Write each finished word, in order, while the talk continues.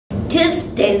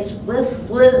Tuesdays with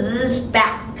Liz is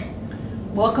back.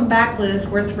 Welcome back, Liz.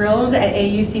 We're thrilled at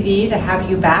AUCD to have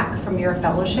you back from your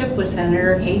fellowship with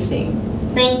Senator Casey.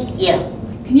 Thank you.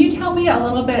 Can you tell me a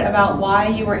little bit about why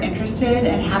you were interested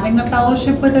in having a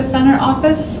fellowship with the Senate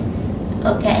office?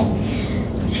 Okay,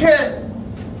 sure.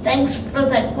 Thanks for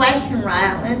the question,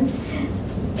 Rylin.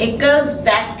 It goes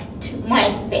back to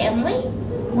my family.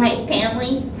 My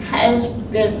family has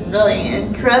been really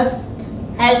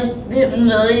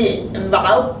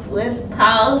involved with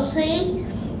policy.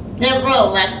 Never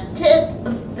elected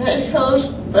officials,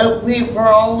 but we were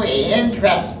always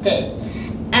interested.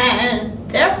 And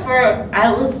therefore,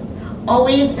 I was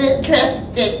always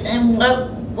interested in what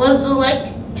was it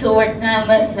like to work on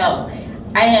the Hill.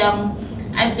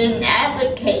 I've been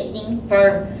advocating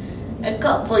for a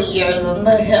couple years on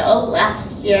the Hill. Last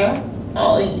year,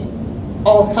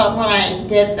 all summer I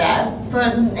did that,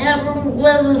 but never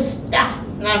was a staff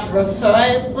member, so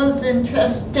I was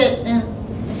interested in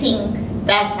seeing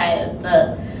that side of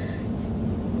the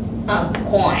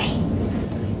coin.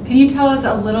 Can you tell us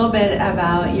a little bit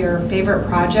about your favorite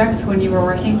projects when you were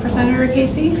working for Senator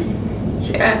Casey?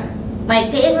 Sure. My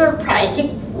favorite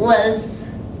project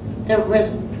there were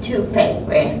two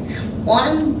favorite.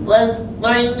 One was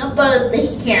learning about the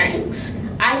hearings.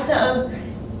 I thought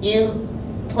you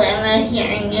plan a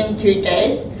hearing in 2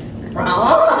 days.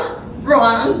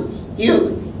 Wrong.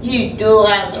 You do a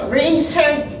lot of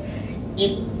research.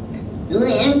 You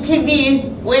interview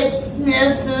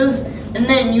witnesses, and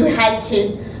then you had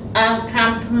to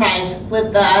compromise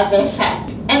with the other side.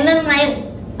 And then my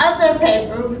other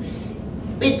favorite,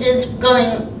 which is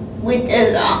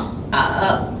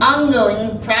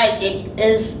ongoing project,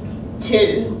 is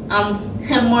to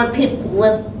have more people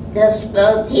with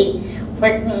disability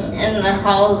working in the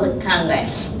halls of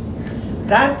Congress.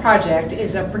 That project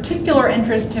is of particular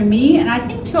interest to me, and I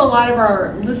think to a lot of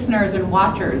our listeners and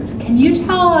watchers. Can you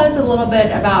tell us a little bit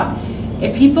about,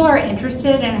 if people are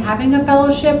interested in having a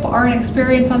fellowship or an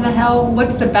experience on the Hill,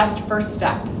 what's the best first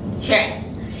step? Sure.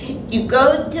 You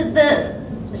go to the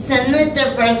Senate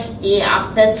Diversity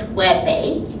Office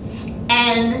webpage,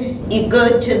 and you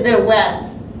go to their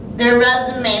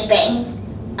resume bank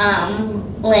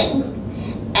link,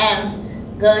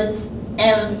 and go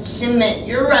and submit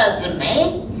your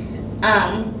resume,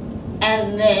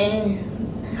 and then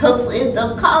hopefully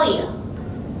they'll call you.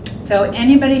 So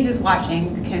anybody who's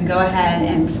watching can go ahead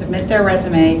and submit their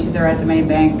resume to the resume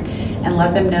bank and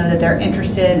let them know that they're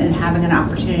interested in having an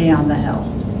opportunity on the Hill.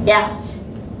 Yes.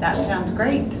 That sounds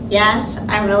great. Yes,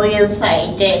 I'm really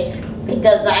excited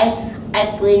because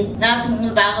I believe nothing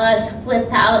about us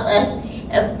without us.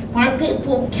 If more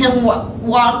people can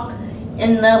walk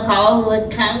in the halls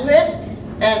of Congress,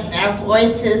 then their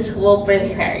voices will be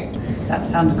heard. That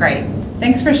sounds great.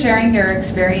 Thanks for sharing your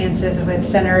experiences with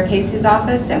Senator Casey's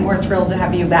office, and we're thrilled to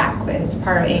have you back as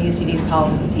part of AUCD's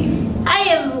policy team. Hi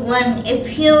everyone,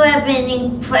 if you have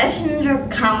any questions or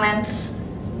comments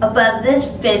about this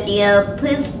video,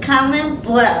 please comment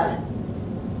below.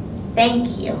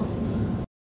 Thank you.